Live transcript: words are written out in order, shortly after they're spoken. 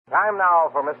Time now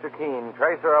for Mr. Keen,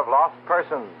 tracer of lost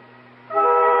persons.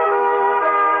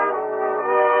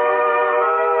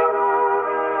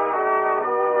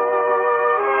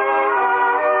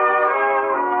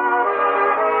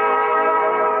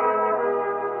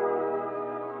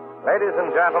 Ladies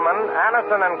and gentlemen,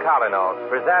 Anison and Colinos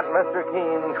present Mr.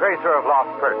 Keen, tracer of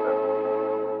lost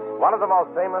persons. One of the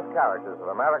most famous characters of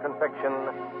American fiction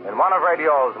in one of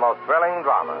radio's most thrilling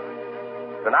dramas.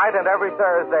 Tonight and every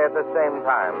Thursday at the same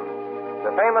time, the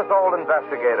famous old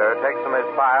investigator takes from his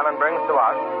file and brings to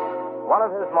us one of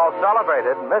his most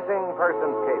celebrated missing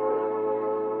persons cases.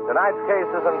 Tonight's case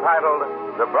is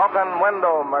entitled The Broken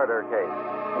Window Murder Case.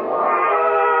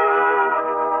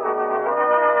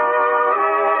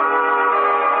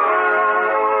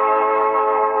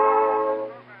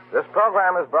 This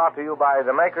program is brought to you by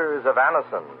the makers of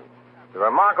Anison, the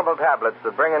remarkable tablets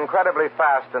that bring incredibly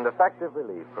fast and effective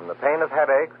relief from the pain of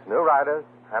headaches, neuritis,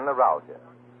 and neuralgia.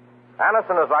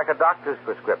 Anison is like a doctor's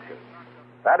prescription.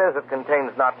 That is, it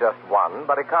contains not just one,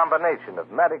 but a combination of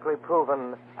medically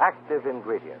proven active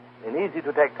ingredients in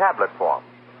easy-to-take tablet form.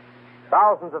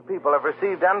 Thousands of people have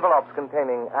received envelopes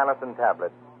containing Anison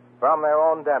tablets from their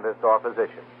own dentist or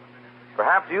physician.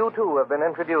 Perhaps you, too, have been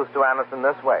introduced to Anison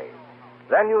this way.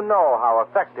 Then you know how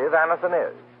effective Anison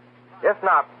is. If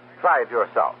not, try it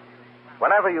yourself.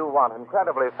 Whenever you want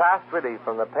incredibly fast relief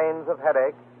from the pains of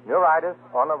headache, neuritis,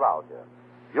 or neuralgia,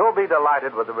 you'll be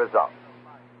delighted with the results.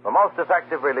 For most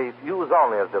effective relief, use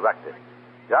only as directed.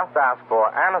 Just ask for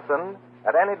Anison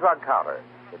at any drug counter.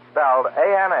 It's spelled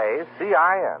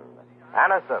A-N-A-C-I-N.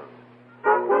 Anison.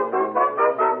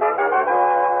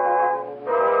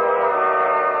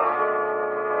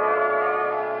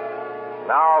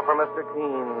 Now for Mr.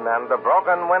 Keen and the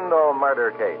Broken Window Murder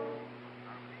Case.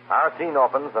 Our scene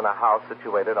opens in a house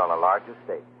situated on a large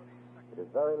estate. It is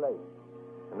very late,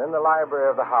 and in the library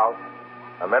of the house,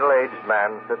 a middle-aged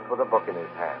man sits with a book in his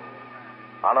hand,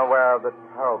 unaware of the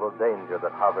terrible danger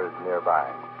that hovers nearby.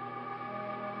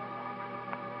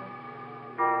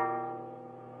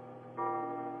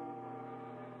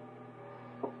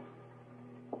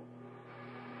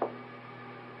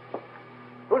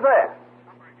 Who's there?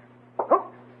 Who?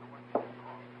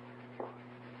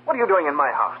 What are you doing in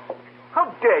my house? How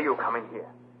dare you come in here?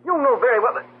 You know very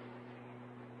well that...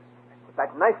 Put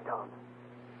that knife down.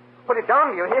 Put it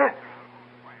down, do you hear?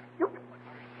 You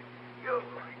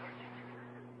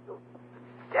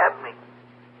stabbed me.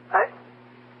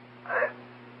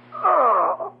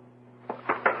 Oh.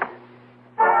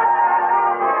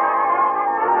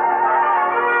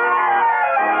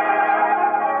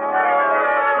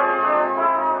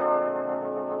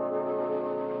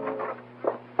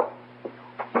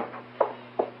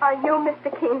 Are you Mr.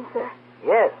 Keen, sir?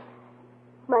 Yes.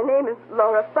 My name is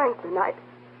Laura Franklin.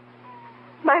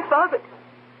 My father...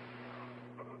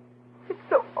 It's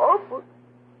so awful,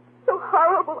 so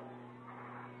horrible.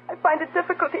 I find it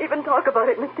difficult to even talk about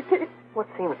it, Mr. Keen. What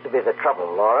seems to be the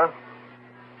trouble, Laura?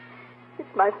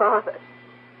 It's my father.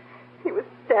 He was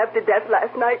stabbed to death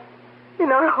last night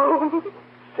in our home.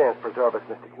 Chance preserve us,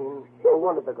 Mr. Keen. No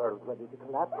wonder the girl's ready to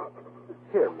collapse.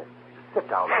 Here, miss. Sit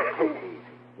down and take it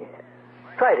easy. Yes.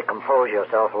 Try to compose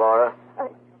yourself, Laura.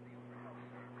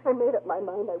 I made up my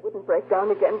mind I wouldn't break down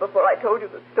again before I told you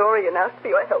the story and asked for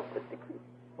your help, Mr. Keen.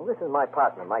 Well, this is my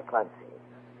partner, Mike Clancy.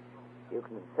 You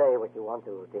can say what you want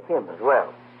to him as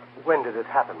well. When did it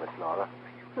happen, Miss Laura?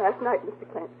 Last night, Mr.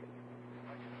 Clancy.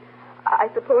 I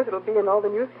suppose it'll be in all the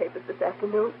newspapers this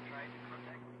afternoon.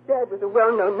 Dad was a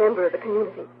well-known member of the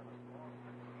community.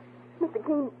 Mr.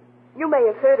 Keen, you may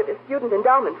have heard of his student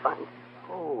endowment fund.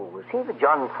 Oh, was he the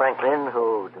John Franklin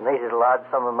who donated a large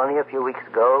sum of money a few weeks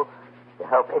ago to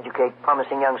help educate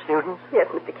promising young students? Yes,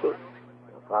 Mr. Keen.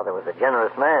 Your father was a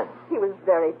generous man. He was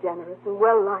very generous and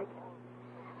well-liked.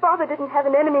 Father didn't have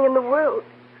an enemy in the world.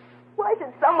 Why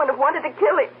should someone have wanted to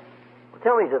kill him? Well,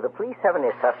 tell me, do the police have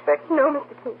any suspects? No,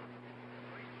 Mr. Keen.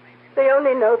 They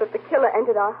only know that the killer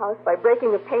entered our house by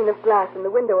breaking a pane of glass in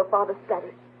the window of Father's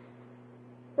study.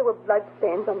 There were blood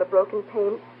stains on the broken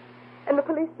pane, and the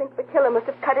police think the killer must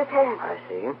have cut his hand. I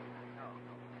see.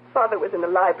 Father was in the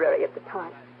library at the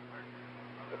time.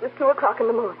 It was 2 o'clock in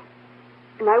the morning,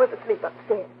 and I was asleep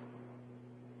upstairs.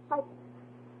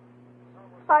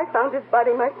 I found his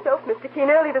body myself, Mr. Keen,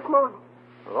 early this morning.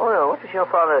 Laura, what was your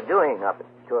father doing up at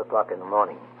 2 o'clock in the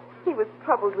morning? He was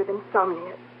troubled with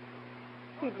insomnia.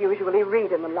 He'd usually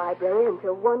read in the library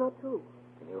until 1 or 2.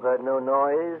 And you heard no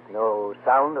noise, no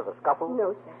sound of a scuffle?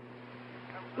 No,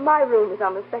 sir. My room is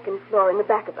on the 2nd floor in the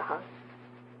back of the house.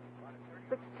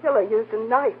 The killer used a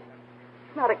knife,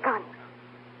 not a gun.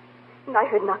 And I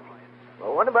heard nothing.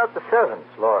 Well, what about the servants,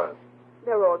 Laura?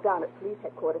 They're all down at police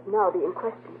headquarters now being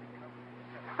questioned.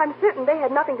 I'm certain they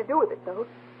had nothing to do with it, though.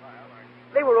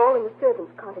 They were all in the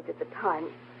servants' cottage at the time,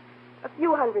 a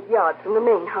few hundred yards from the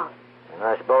main house. And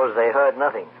I suppose they heard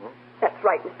nothing. That's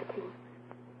right, Mr. Keene.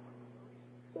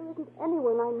 There isn't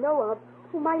anyone I know of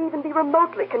who might even be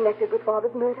remotely connected with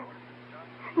Father's murder.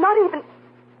 Not even...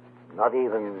 Not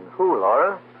even who,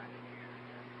 Laura?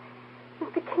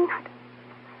 Mr. Keene,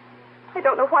 I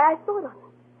don't know why I thought of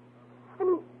him. I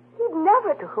mean, he'd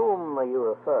never... To whom are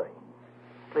you referring?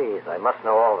 Please, I must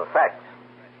know all the facts.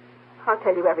 I'll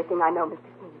tell you everything I know, Mr.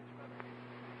 Keene.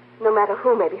 No matter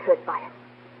who may be hurt by it.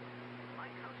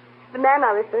 The man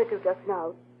I referred to just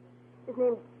now is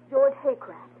named George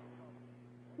Haycraft.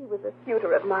 He was a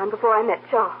suitor of mine before I met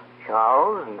Charles.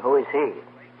 Charles? And who is he?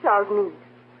 Charles Meade.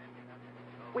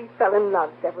 We fell in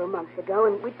love several months ago,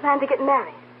 and we planned to get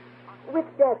married. With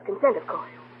Dad's consent, of course.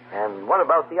 And what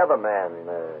about the other man,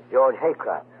 George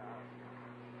Haycraft?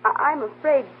 I'm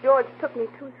afraid George took me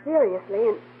too seriously,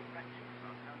 and...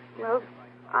 Well,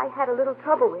 I had a little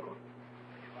trouble with him.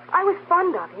 I was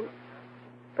fond of him,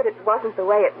 but it wasn't the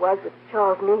way it was with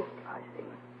Charles Meade. I see.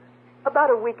 About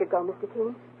a week ago, Mr.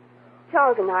 Keene,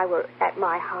 Charles and I were at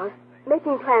my house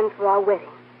making plans for our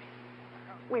wedding.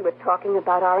 We were talking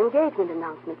about our engagement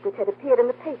announcement, which had appeared in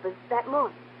the papers that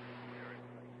morning.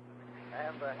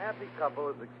 And the happy couple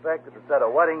is expected to set a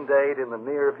wedding date in the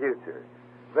near future.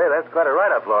 Say, that's quite a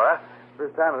write-up, Laura.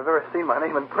 First time I've ever seen my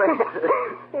name in print.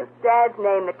 It's Dad's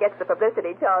name that gets the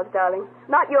publicity, Charles, darling.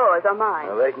 Not yours or mine.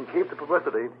 Well, they can keep the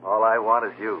publicity. All I want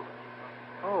is you.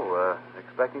 Oh,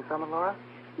 expecting someone, Laura?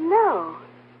 No.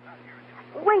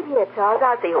 Wait here, Charles.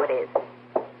 I'll see who it is.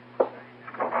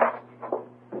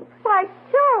 Why,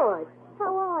 George,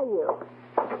 how are you?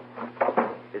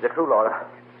 Is it true, Laura?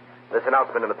 This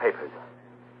announcement in the papers.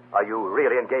 Are you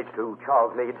really engaged to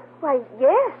Charles Meade? Why,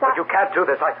 yes, But you can't do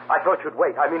this. I thought you'd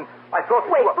wait. I thought...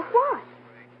 Wait, for what?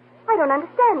 I don't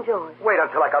understand, George. Wait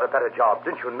until I got a better job.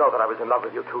 Didn't you know that I was in love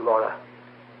with you too, Laura?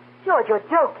 George, you're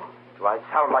joking. Do I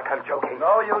sound like I'm joking?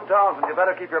 No, you don't, and you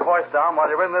better keep your voice down while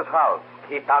you're in this house.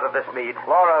 Keep out of this, Meade.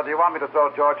 Laura, do you want me to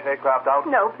throw George Haycraft out?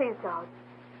 No, please, Charles.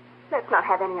 Let's not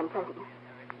have any unpleasantness.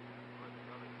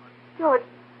 George,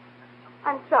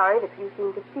 I'm sorry that you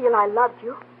seem to feel I loved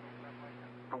you.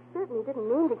 I certainly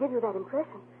didn't mean to give you that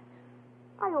impression.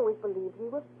 I always believed we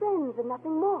were friends and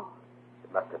nothing more.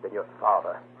 It must have been your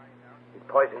father. He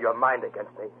poisoned your mind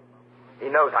against me. He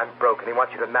knows I'm broke and he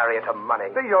wants you to marry into money.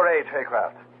 Be your age,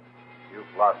 Haycraft. You've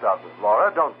lost out with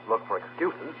Laura. Don't look for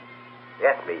excuses.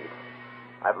 Yes, Meade.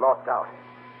 I've lost out.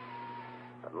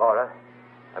 But, Laura,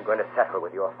 I'm going to settle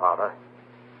with your father.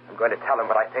 I'm going to tell him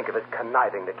what I think of his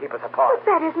conniving to keep us apart. But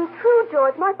that isn't true,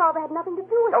 George. My father had nothing to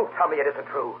do with it. Don't tell me it isn't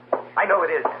true. I know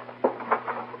it is.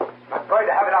 I'm going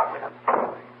to have it out with him.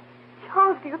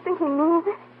 Charles, do you think he means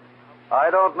it? I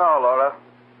don't know, Laura.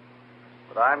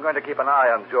 But I'm going to keep an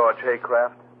eye on George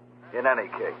Haycraft in any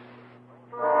case.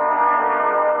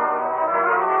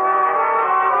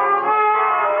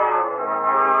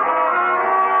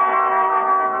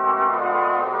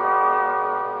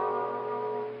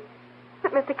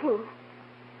 But, Mr. Keene,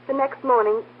 the next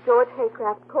morning, George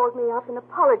Haycraft called me up and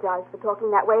apologized for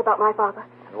talking that way about my father.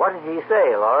 And what did he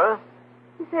say, Laura?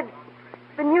 He said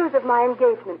the news of my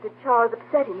engagement to Charles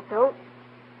upset him so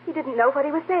he didn't know what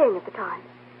he was saying at the time.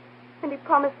 And he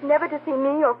promised never to see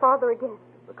me or Father again.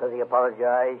 Because he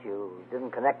apologized, you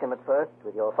didn't connect him at first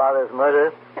with your father's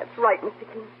murder? That's right, Mr.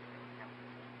 Keene.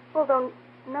 Although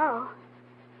now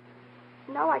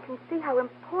I can see how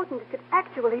important it could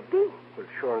actually be. Well,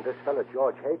 sure, this fellow,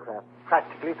 George Haycraft,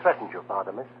 practically threatened your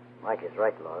father, miss. Mike is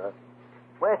right, Laura.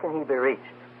 Where can he be reached?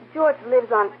 George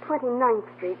lives on 29th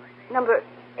Street, number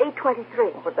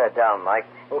 823. Put that down, Mike.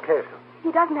 Okay, sir.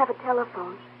 He doesn't have a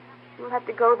telephone. You'll have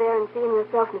to go there and see him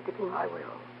yourself, Mr. Keene. I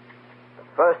will. But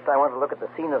first, I want to look at the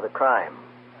scene of the crime.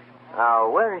 Now,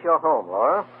 where is your home,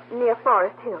 Laura? Near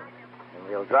Forest Hill. And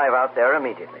we'll drive out there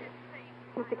immediately.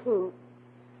 Mr. Keene,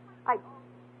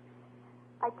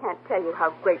 I can't tell you how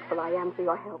grateful I am for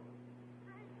your help.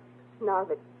 Now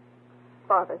that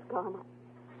Father's gone,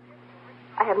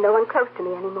 I have no one close to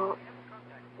me anymore,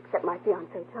 except my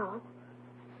fiancé, Charles.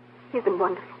 He's been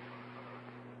wonderful.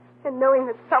 And knowing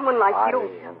that someone like you...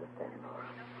 I understand, Laura.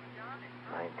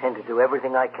 I intend to do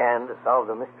everything I can to solve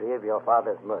the mystery of your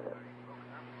father's murder.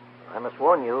 I must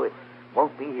warn you, it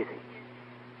won't be easy.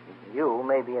 You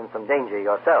may be in some danger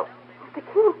yourself. Mr.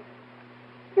 Keene,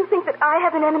 you think that I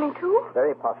have an enemy, too?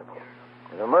 Very possible.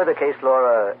 In a murder case,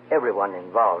 Laura, everyone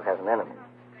involved has an enemy.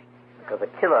 Because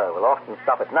a killer will often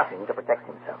stop at nothing to protect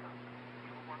himself.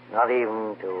 Not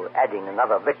even to adding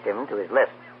another victim to his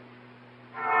list.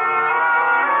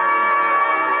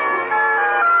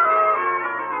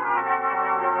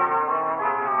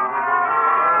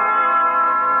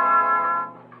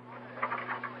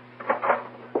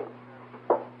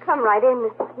 right in,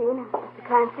 Mr. Keene and Mr.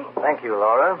 Clancy. Thank you,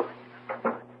 Laura.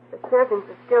 The servants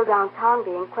are still downtown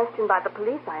being questioned by the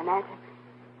police, I imagine.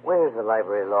 Where's the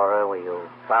library, Laura, where you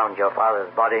found your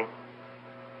father's body?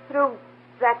 Through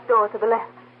that door to the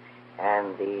left.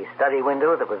 And the study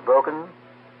window that was broken?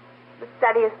 The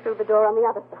study is through the door on the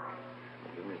other side.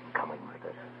 You needn't come in with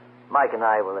us. Mike and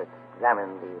I will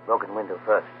examine the broken window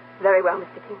first. Very well,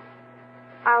 Mr. Keene.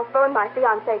 I'll phone my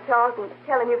fiancé, Charles, and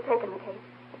tell him you've taken the case.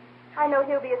 I know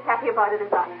he'll be as happy about it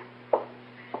as I am.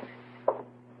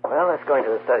 Well, let's go into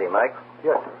the study, Mike.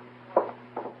 Yes, sir.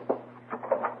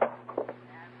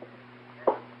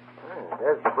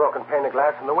 There's the broken pane of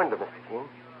glass in the window, Mr. Keene.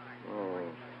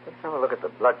 Let's have a look at the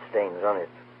blood stains on it.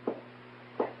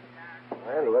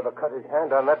 Well, whoever cut his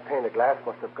hand on that pane of glass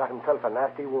must have got himself a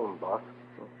nasty wound, boss.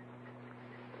 There's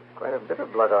quite a bit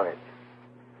of blood on it.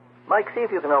 Mike, see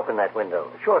if you can open that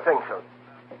window. Sure thing, sir.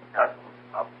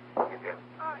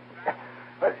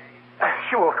 Well,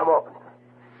 she won't come open, sir.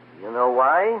 You know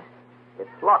why?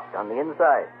 It's locked on the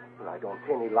inside. Well, I don't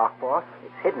see any lock, boss.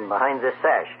 It's hidden behind this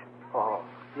sash. Oh,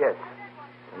 yes.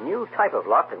 A new type of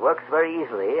lock that works very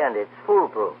easily, and it's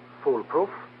foolproof. Foolproof?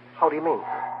 How do you mean,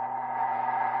 sir?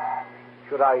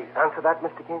 Should I answer that,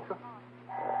 Mr. Keene, sir?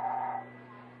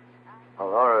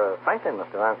 Laura Franklin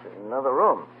must have answered in another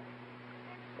room.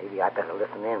 Maybe I'd better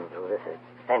listen in through this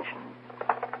extension.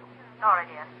 Laura,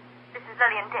 dear. This is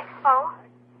Lillian Dix. Oh?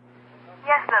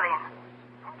 Yes, Lillian.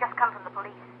 I've just come from the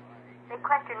police. They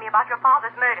questioned me about your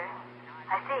father's murder.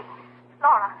 I see.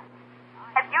 Laura,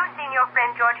 have you seen your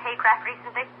friend George Haycraft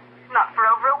recently? Not for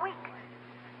over a week.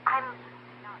 I'm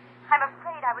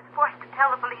afraid I was forced to tell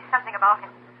the police something about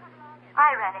him.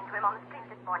 I ran into him on the street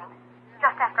this morning,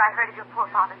 just after I heard of your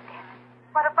poor father's death.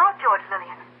 What about George,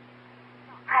 Lillian?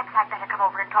 Perhaps I'd better come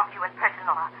over and talk to you in person,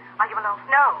 Laura. Are you alone?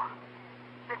 No.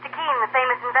 Mr. Keene, the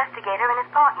famous investigator, and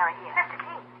his partner are here. Mr.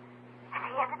 Keene? Has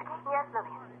he entered the case? Yes,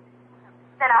 Lillian.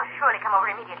 Then I'll surely come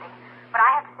over immediately. But I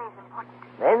have to say it's important.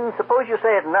 Then suppose you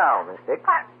say it now, Miss Dix.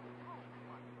 What?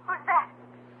 Who's that?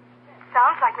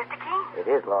 Sounds like Mr. Keene.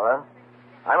 It is, Laura.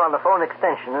 I'm on the phone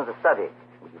extension of the study.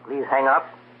 Would you please hang up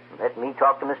and let me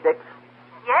talk to Miss Dix?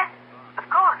 Yes, of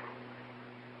course.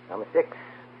 Now, Miss Dix,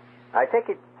 I take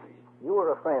it you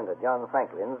were a friend of John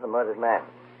Franklin's, the murdered man.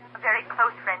 A very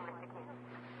close friend, Mr. Keene.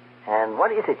 And what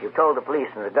is it you told the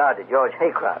police in regard to George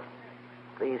Haycraft?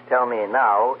 Please tell me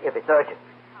now if it's urgent.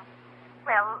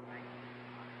 Well,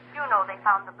 you know they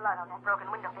found the blood on that broken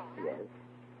window pane. Yes.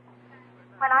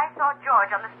 When I saw George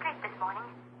on the street this morning,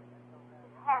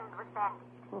 his hand was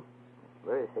bandaged.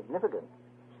 Very significant.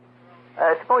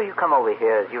 Suppose you come over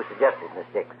here as you suggested, Miss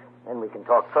Dix. Then we can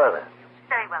talk further.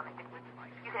 Very well, Mr. Keene.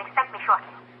 You can expect me shortly.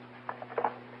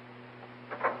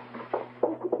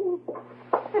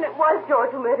 Then it was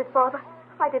George who murdered Father.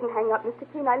 I didn't hang up, Mr.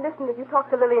 Keene. I listened as you talked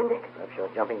to Lillian Dix. Perhaps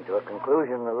you're jumping to a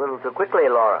conclusion a little too quickly,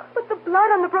 Laura. But the blood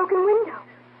on the broken window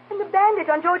and the bandage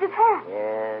on George's hand.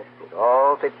 Yes, it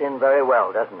all fits in very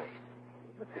well, doesn't it?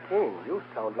 Mr. Keene, you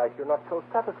sound like you're not so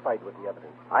satisfied with the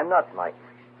evidence. I'm not, Mike.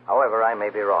 However, I may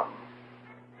be wrong.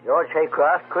 George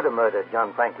Haycraft could have murdered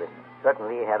John Franklin.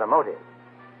 Certainly he had a motive.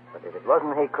 But if it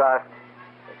wasn't Haycraft,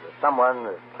 it was someone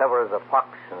as clever as a fox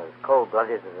and as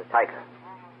cold-blooded as a tiger.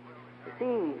 You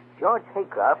see, George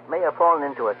Haycraft may have fallen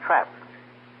into a trap.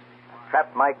 A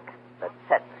trap, Mike, that's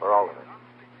set for all of us.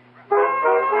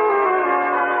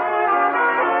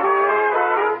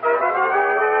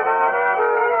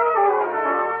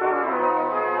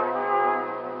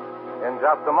 In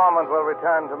just a moment, we'll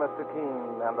return to Mr.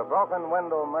 Keene and the broken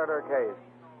window murder case.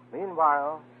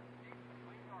 Meanwhile,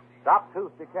 stop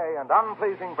tooth decay and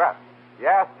unpleasing breath.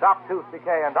 Yes, stop tooth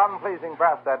decay and unpleasing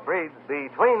breath that breeds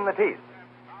between the teeth.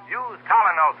 Use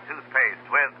Colonos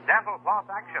toothpaste with dental floss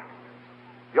action.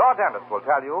 Your dentist will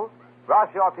tell you,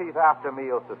 brush your teeth after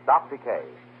meals to stop decay.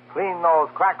 Clean those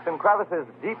cracks and crevices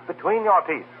deep between your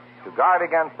teeth to guard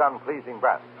against unpleasing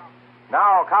breath.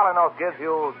 Now, Colonos gives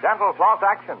you dental floss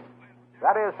action.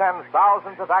 That is, sends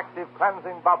thousands of active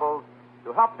cleansing bubbles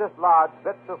to help dislodge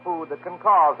bits of food that can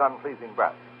cause unpleasing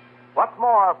breath. What's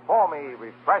more, foamy,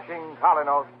 refreshing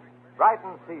Colonos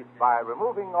brightens teeth by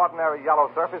removing ordinary yellow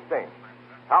surface stains.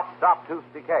 Help stop tooth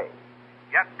decay.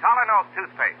 Get Colonos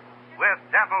toothpaste with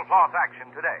dental floss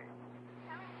action today.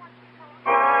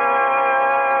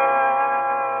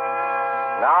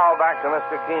 Now back to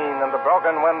Mr. Keene and the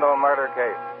broken window murder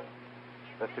case.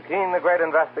 Mr. Keene, the great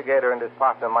investigator, and his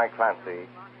partner, Mike Clancy,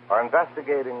 are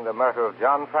investigating the murder of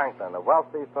John Franklin, a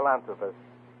wealthy philanthropist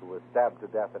who was stabbed to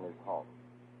death in his home.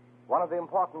 One of the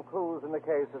important clues in the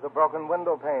case is a broken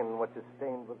window pane which is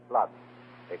stained with blood,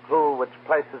 a clue which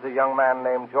places a young man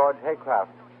named George Haycraft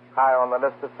high on the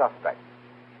list of suspects.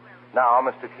 Now,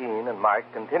 Mr. Keene and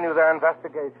Mike continue their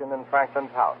investigation in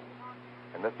Franklin's house.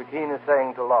 And Mr. Keene is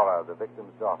saying to Laura, the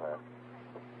victim's daughter,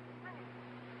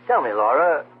 Tell me,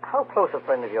 Laura, how close a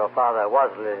friend of your father was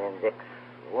Lillian Dix,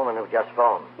 the woman who just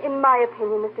phoned? In my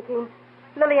opinion, Mr. Keene,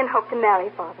 Lillian hoped to marry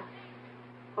Father.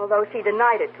 Although she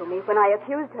denied it to me when I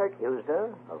accused her. Accused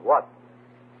her? Of what?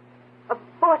 Of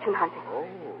fortune hunting. Oh,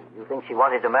 you think she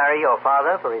wanted to marry your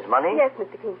father for his money? Yes,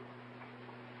 Mr. Keene.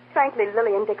 Frankly,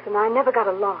 Lillian Dix and I never got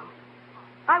along.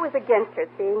 I was against her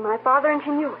seeing my father, and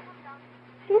she knew it.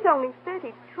 She's only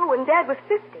 32, and Dad was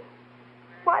 50.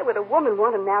 Why would a woman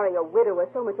want to marry a widower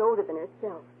so much older than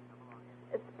herself?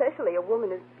 Especially a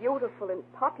woman as beautiful and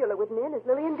popular with men as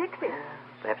Lillian Dix is.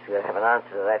 Perhaps we'll have an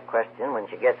answer to that question when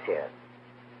she gets here.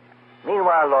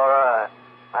 Meanwhile, Laura,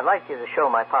 I'd like you to show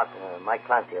my partner, Mike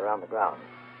Clancy, around the grounds.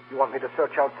 You want me to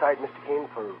search outside, Mr. Keene,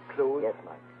 for clues? Yes,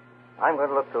 Mike. I'm going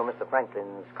to look through Mr.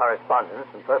 Franklin's correspondence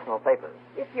and personal papers.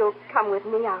 If you'll come with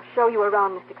me, I'll show you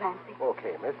around, Mr. Clancy.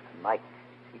 Okay, miss. Mike,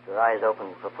 keep your eyes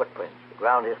open for footprints. The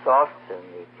ground is soft, and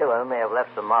the killer may have left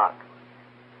some marks.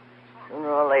 Sooner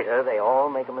or later, they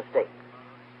all make a mistake.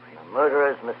 And a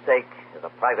murderer's mistake is a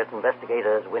private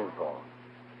investigator's windfall.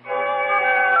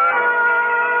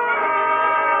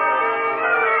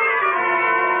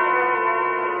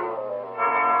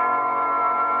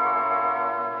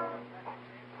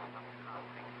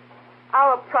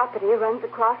 Our property runs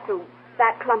across through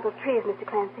that clump of trees, Mr.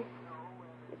 Clancy.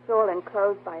 It's all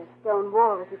enclosed by a stone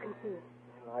wall, as you can see.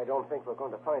 I don't think we're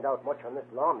going to find out much on this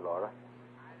lawn, Laura.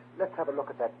 Let's have a look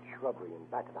at that shrubbery in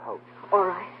back of the house. All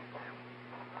right.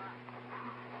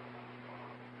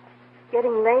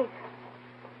 Getting late.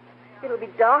 It'll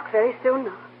be dark very soon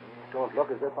now. Don't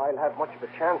look as if I'll have much of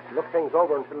a chance to look things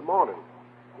over until morning.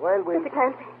 Well, we'll... Mr.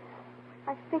 Clancy,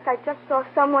 I think I just saw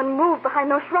someone move behind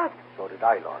those shrubs. So did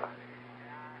I, Laura.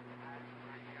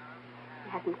 He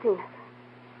hasn't seen us.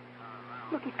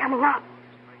 Look, he's coming up.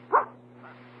 Huh?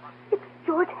 It's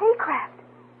George Haycraft.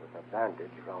 With a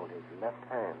bandage around his left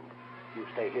hand. You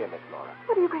stay here, Miss Laura.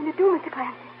 What are you going to do, Mr.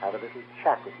 Clancy? Have a little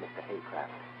chat with Mr.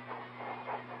 Haycraft.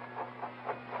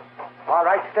 All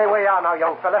right, stay where you are now,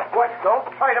 young fella. What? Don't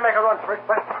try to make a run for it,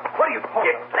 but... What are you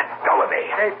talking? Let go of me.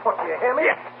 Stay put, you hear me?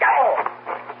 Yes. Oh,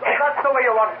 so that's the way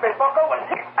you want it, Bill Bucko.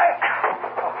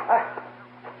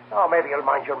 Oh, maybe you'll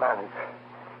mind your manners.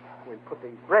 We'll put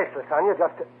these bracelets on you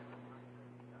just to...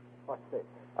 What's this?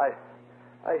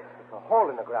 It's a hole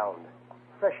in the ground.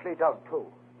 Freshly dug, too.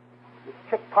 You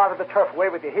kicked part of the turf away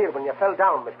with your heel when you fell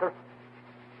down, mister.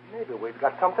 Maybe we've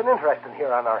got something interesting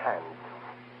here on our hands.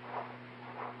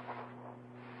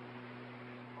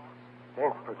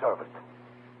 Saints preserve us.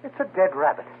 It's a dead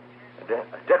rabbit. A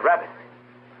dead rabbit?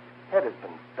 Head has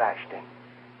been bashed in.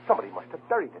 Somebody must have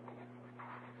buried it.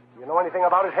 You know anything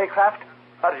about it, Haycraft?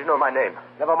 How did you know my name?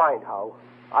 Never mind how.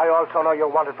 I also know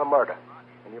you're wanted for murder.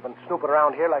 And you've been snooping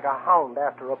around here like a hound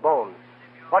after a bone.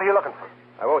 What are you looking for?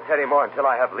 I won't tell you more until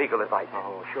I have legal advice.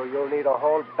 Oh, sure, you'll need a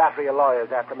whole battery of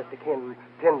lawyers after Mr. Keene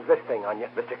pins this thing on you.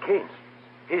 Mr. Keene?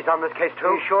 He's on this case,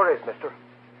 too? He sure is, mister.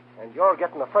 And you're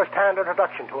getting a first-hand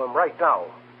introduction to him right now.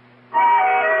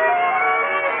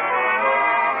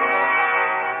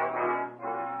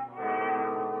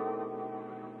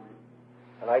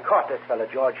 And I caught this fella,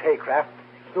 George Haycraft,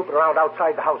 snooping around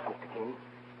outside the house, Mr. Keene.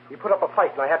 He put up a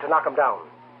fight, and I had to knock him down.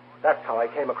 That's how I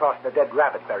came across the dead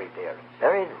rabbit buried there.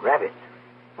 Buried rabbit?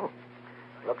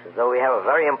 Looks as though we have a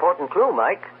very important clue,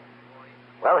 Mike.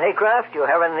 Well, Haycraft, you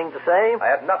have anything to say?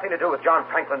 I had nothing to do with John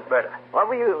Franklin's murder. What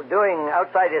were you doing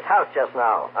outside his house just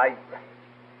now? I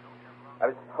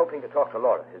was hoping to talk to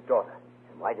Laura, his daughter.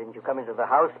 And why didn't you come into the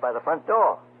house by the front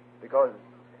door? Because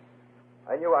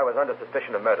I knew I was under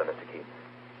suspicion of murder, Mr. Keene.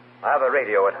 I have a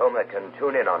radio at home that can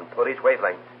tune in on police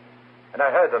wavelengths, and I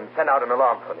heard them send out an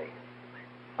alarm for me.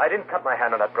 I didn't cut my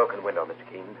hand on that broken window, Mr.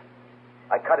 Keene.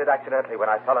 I cut it accidentally when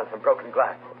I fell on some broken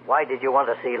glass. Why did you want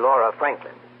to see Laura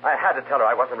Franklin? I had to tell her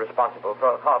I wasn't responsible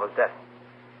for her father's death.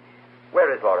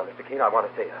 Where is Laura, Mr. Keene? I want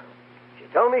to see her. She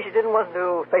told me she didn't want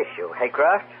to face you,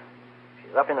 Haycraft.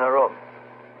 She's up in her room.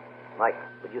 Mike,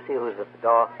 would you see who's at the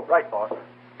door? Right, boss.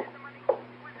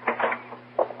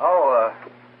 Oh,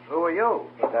 who are you?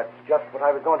 That's just what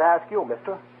I was going to ask you,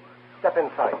 mister. Step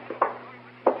inside.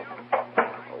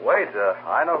 Wait,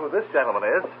 I know who this gentleman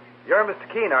is. You're Mr.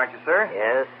 Keene, aren't you, sir?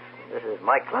 Yes. This is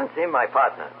Mike Clancy, my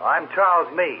partner. I'm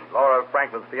Charles Meade, Laura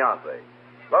Franklin's fiancé.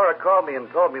 Laura called me and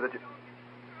told me that you...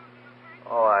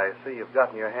 Oh, I see you've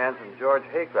gotten your hands on George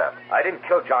Haycraft. I didn't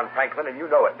kill John Franklin, and you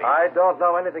know it, Meade. I don't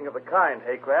know anything of the kind,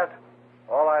 Haycraft.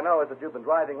 All I know is that you've been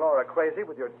driving Laura crazy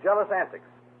with your jealous antics.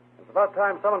 It's about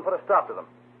time someone put a stop to them.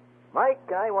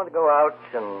 Mike, I want to go out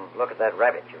and look at that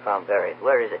rabbit you found buried.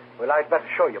 Where is it? Well, I'd better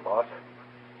show you, boss.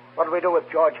 What'll we do with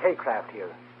George Haycraft here?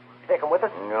 Take him with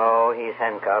us? No, he's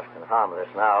handcuffed and harmless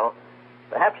now.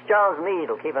 Perhaps Charles Meade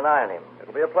will keep an eye on him.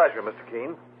 It'll be a pleasure, Mr.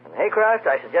 Keene. And Haycraft,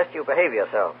 I suggest you behave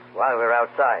yourself while we're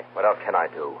outside. What else can I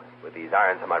do with these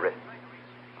irons on my wrists?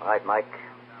 All right, Mike.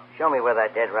 Show me where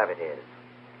that dead rabbit is.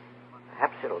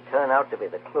 Perhaps it'll turn out to be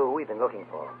the clue we've been looking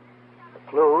for. The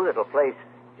clue that'll place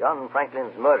John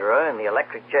Franklin's murderer in the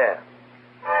electric chair.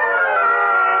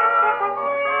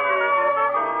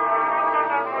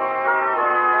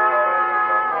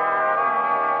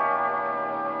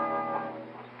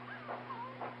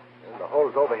 And the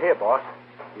hole's over here, boss,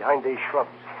 behind these shrubs.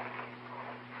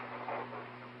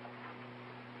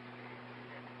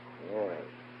 Yes.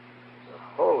 The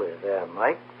hole is there,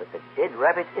 Mike, but the dead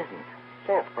rabbit isn't.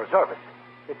 Can't preserve it.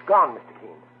 It's gone, Mr.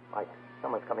 Keene. Mike,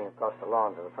 someone's coming across the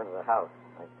lawn to the front of the house.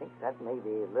 I think that may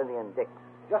be Lillian Dix.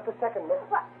 Just a second, miss.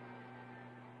 What?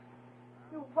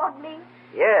 You want me?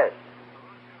 Yes.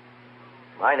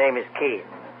 My name is Keene.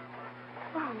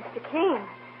 Oh, Mr. Keene.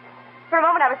 For a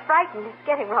moment I was frightened. It's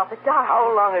getting rather dark.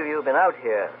 How long have you been out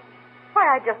here?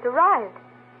 Why, I just arrived.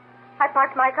 I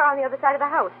parked my car on the other side of the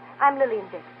house. I'm Lillian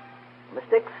Dix. Miss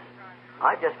Dix,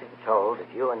 I've just been told that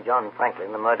you and John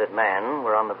Franklin, the murdered man,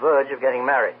 were on the verge of getting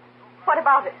married. What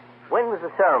about it? When was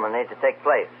the ceremony to take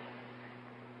place?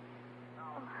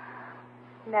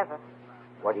 Never.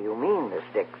 What do you mean, Miss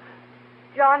Dix?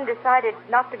 John decided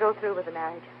not to go through with the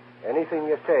marriage. Anything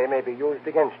you say may be used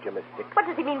against you, Miss Dix. What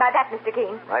does he mean by that, Mr.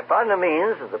 Keene? My partner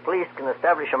means that the police can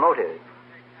establish a motive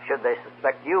should they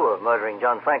suspect you of murdering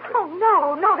John Franklin. Oh,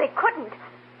 no, they couldn't.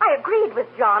 I agreed with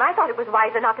John. I thought it was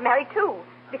wiser not to marry, too,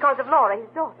 because of Laura, his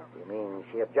daughter. You mean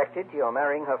she objected to your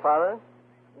marrying her father?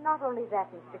 Not only that,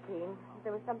 Mr. Keene.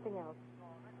 There was something else.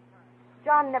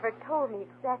 John never told me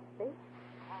exactly,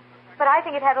 but I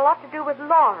think it had a lot to do with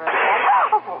Laura.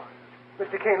 Oh,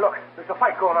 Mr. Keene, look. There's a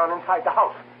fight going on inside the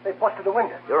house. They've busted the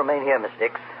window. You remain here, Miss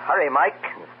Dix. Hurry, Mike,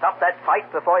 and stop that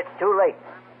fight before it's too late.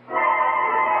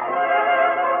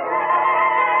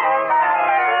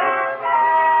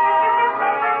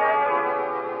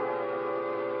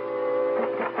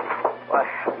 Why,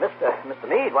 Mr.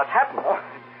 Meade, what's happened? Oh,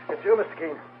 it's you, Mr.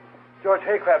 Keene. George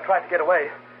Haycraft tried to get away.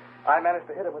 I managed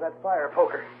to hit him with that fire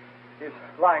poker. He's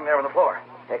lying there on the floor.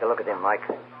 Take a look at him, Mike.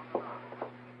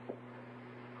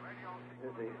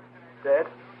 Is he dead?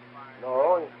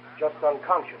 No, he's just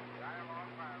unconscious.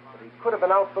 But he could have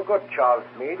been out for good, Charles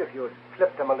Meade, if you had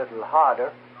flipped him a little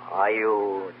harder. Are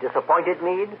you disappointed,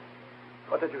 Meade?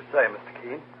 What did you say, Mr.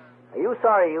 Keene? Are you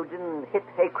sorry you didn't hit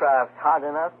Haycraft hard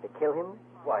enough to kill him?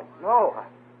 Why, no.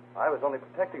 I was only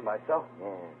protecting myself.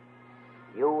 Yes.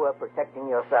 You were protecting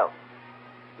yourself.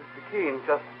 Mr. Keene,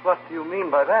 just what do you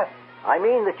mean by that? I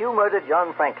mean that you murdered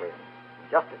John Franklin.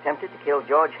 You just attempted to kill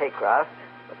George Haycraft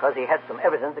because he had some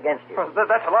evidence against you.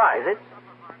 That's a lie. Is it?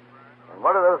 And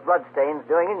what are those bloodstains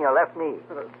doing in your left knee?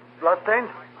 Bloodstains?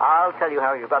 I'll tell you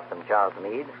how you got them, Charles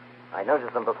Meade. I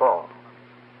noticed them before.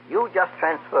 You just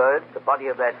transferred the body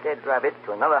of that dead rabbit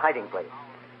to another hiding place.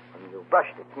 And you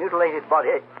brushed its mutilated body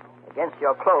against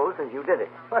your clothes as you did it.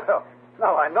 Well,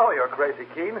 now I know you're crazy,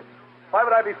 Keene. Why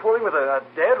would I be fooling with a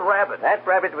dead rabbit? That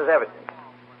rabbit was evidence.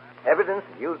 Evidence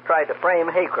that you tried to frame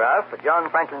Haycraft for John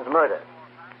Franklin's murder.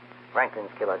 Franklin's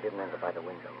killer didn't enter by the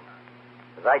window.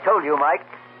 As I told you, Mike,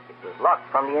 it was locked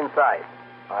from the inside.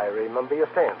 I remember you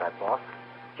saying that, boss.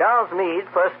 Charles Meade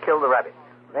first killed the rabbit,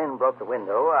 then broke the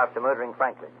window after murdering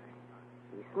Franklin.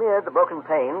 He smeared the broken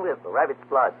pane with the rabbit's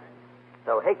blood,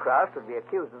 so Haycraft would be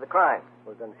accused of the crime.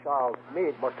 Well, then Charles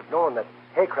Meade must have known that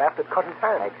Haycraft had cut his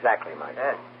hand. Exactly, Mike.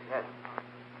 Yes.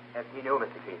 Yes, he knew,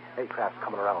 Mr. Keene. Haycraft's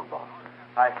coming around, boss.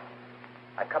 I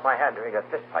cut my hand during a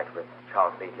fist fight with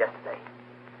Charles Meade yesterday.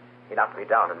 He knocked me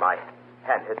down and my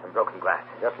hand hit some broken glass.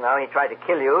 Just now he tried to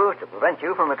kill you to prevent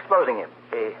you from exposing him.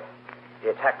 He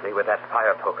attacked me with that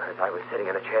fire poker as I was sitting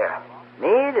in a chair.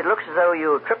 Meade, it looks as though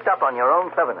you tripped up on your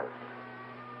own cleverness.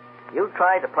 You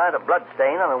tried to plant a blood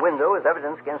stain on a window as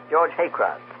evidence against George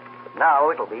Haycraft. But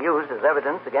now it'll be used as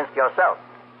evidence against yourself.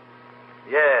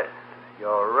 Yes,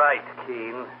 you're right,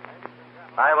 Keene.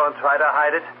 I won't try to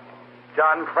hide it.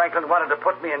 John Franklin wanted to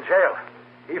put me in jail.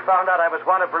 He found out I was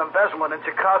wanted for embezzlement in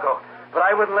Chicago, but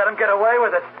I wouldn't let him get away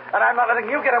with it. And I'm not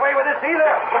letting you get away with this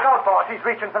either. Look out, boss. He's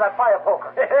reaching for that fire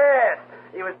poker. Yes,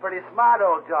 he was pretty smart,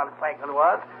 old John Franklin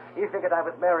was. He figured I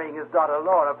was marrying his daughter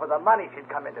Laura for the money she'd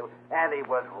come into, and he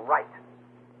was right.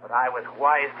 But I was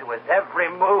wise to his every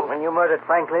move. When you murdered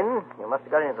Franklin, you must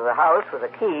have got into the house with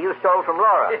a key you stole from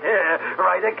Laura. Yeah,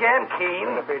 right again,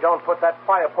 Keene. If he don't put that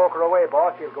fire poker away,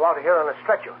 boss, he'll go out of here on a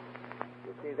stretcher.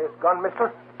 You see this gun,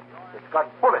 mister? It's got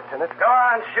bullets in it. Go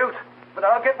on, shoot. But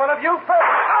I'll get one of you first.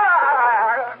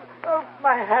 Ah! Oh,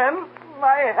 my hand.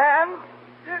 My hand.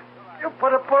 You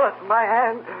put a bullet in my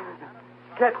hand.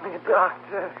 Get me a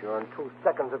doctor. Sure, and 2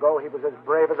 seconds ago, he was as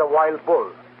brave as a wild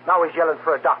bull. Now he's yelling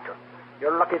for a doctor.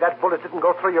 You're lucky that bullet didn't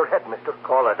go through your head, mister.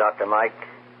 Call her, Dr. Mike.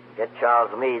 Get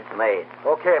Charles Meade's maid.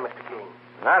 Okay, Mr. Keene.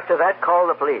 And after that, call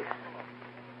the police.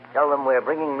 Tell them we're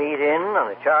bringing Meade in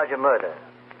on a charge of murder.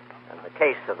 And the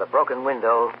case of the broken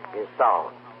window is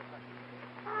solved.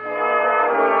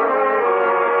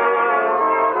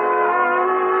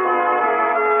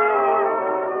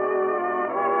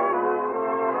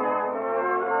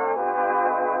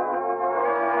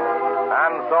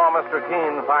 And so Mr.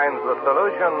 Keene finds the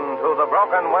solution to the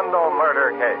broken window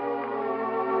murder case.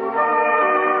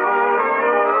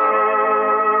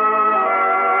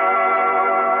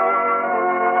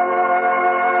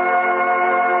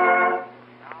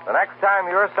 The next time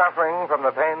you're suffering from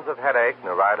the pains of headache,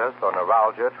 neuritis, or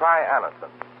neuralgia, try Anacin.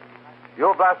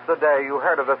 You'll bless the day you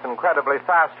heard of this incredibly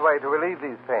fast way to relieve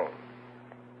these pains.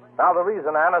 Now, the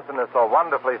reason Anacin is so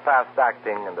wonderfully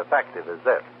fast-acting and effective is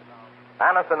this.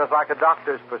 Anacin is like a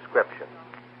doctor's prescription.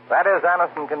 That is,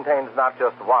 Anacin contains not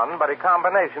just one, but a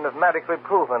combination of medically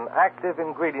proven active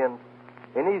ingredients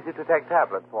in easy-to-take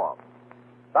tablet form.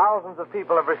 Thousands of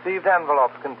people have received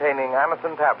envelopes containing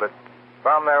Anacin tablets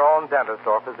from their own dentist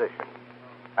or physician.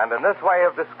 And in this way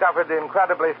have discovered the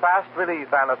incredibly fast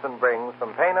relief Anacin brings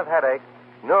from pain of headache,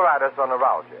 neuritis, or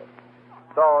neuralgia.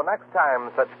 So next time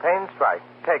such pain strikes,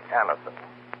 take Anacin.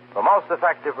 For most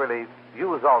effective relief,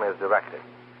 use only as directed.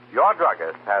 Your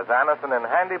druggist has Anacin in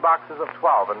handy boxes of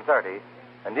 12 and 30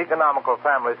 and economical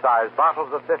family-sized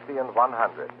bottles of 50 and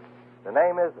 100. The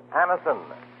name is Anacin,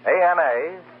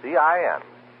 A-N-A-C-I-N.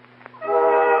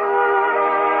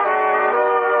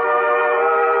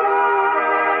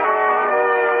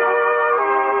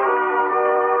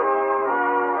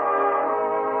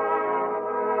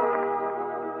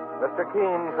 Mr.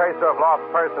 Keene, Tracer of Lost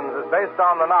Persons, is based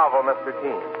on the novel Mr.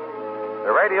 Keene. The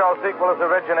radio sequel is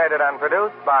originated and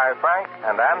produced by Frank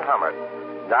and Ann Hummert.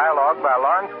 Dialogue by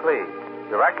Lawrence Cleave.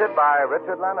 Directed by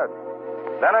Richard Leonard.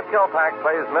 Leonard Kilpack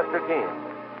plays Mr. Keene.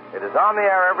 It is on the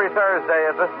air every Thursday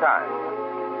at this time.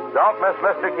 Don't miss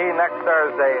Mr. Keene next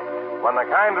Thursday when the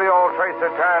kindly old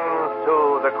tracer turns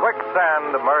to the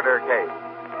quicksand murder case.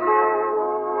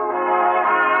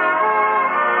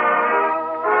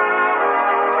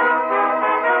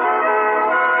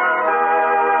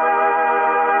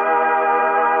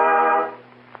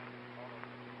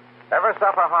 Ever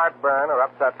suffer heartburn or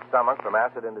upset stomach from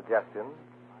acid indigestion?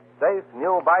 Safe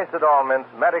new Bicidol mints,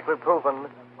 medically proven,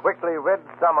 quickly rid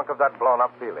stomach of that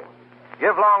blown-up feeling.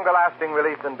 Give longer-lasting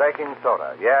relief than baking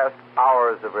soda. Yes,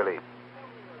 hours of relief.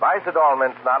 Bicidol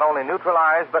mints not only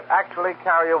neutralize, but actually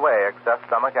carry away excess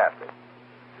stomach acid.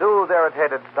 Soothe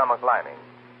irritated stomach lining.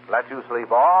 Let you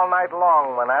sleep all night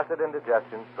long when acid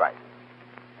indigestion strikes.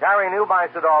 Carry new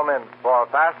Bicidol mints for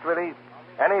fast relief,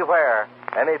 anywhere,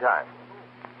 anytime.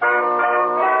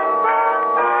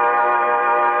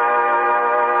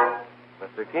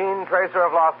 Mr. Keene, Tracer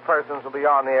of Lost Persons, will be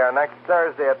on the air next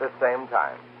Thursday at this same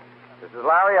time. This is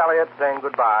Larry Elliott saying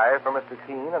goodbye for Mr.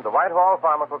 Keene and the Whitehall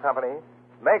Pharmaceutical Company,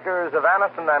 makers of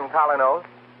Anacin and Colinos,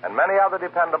 and many other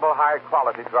dependable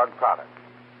high-quality drug products.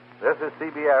 This is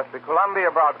CBS, the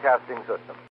Columbia Broadcasting System.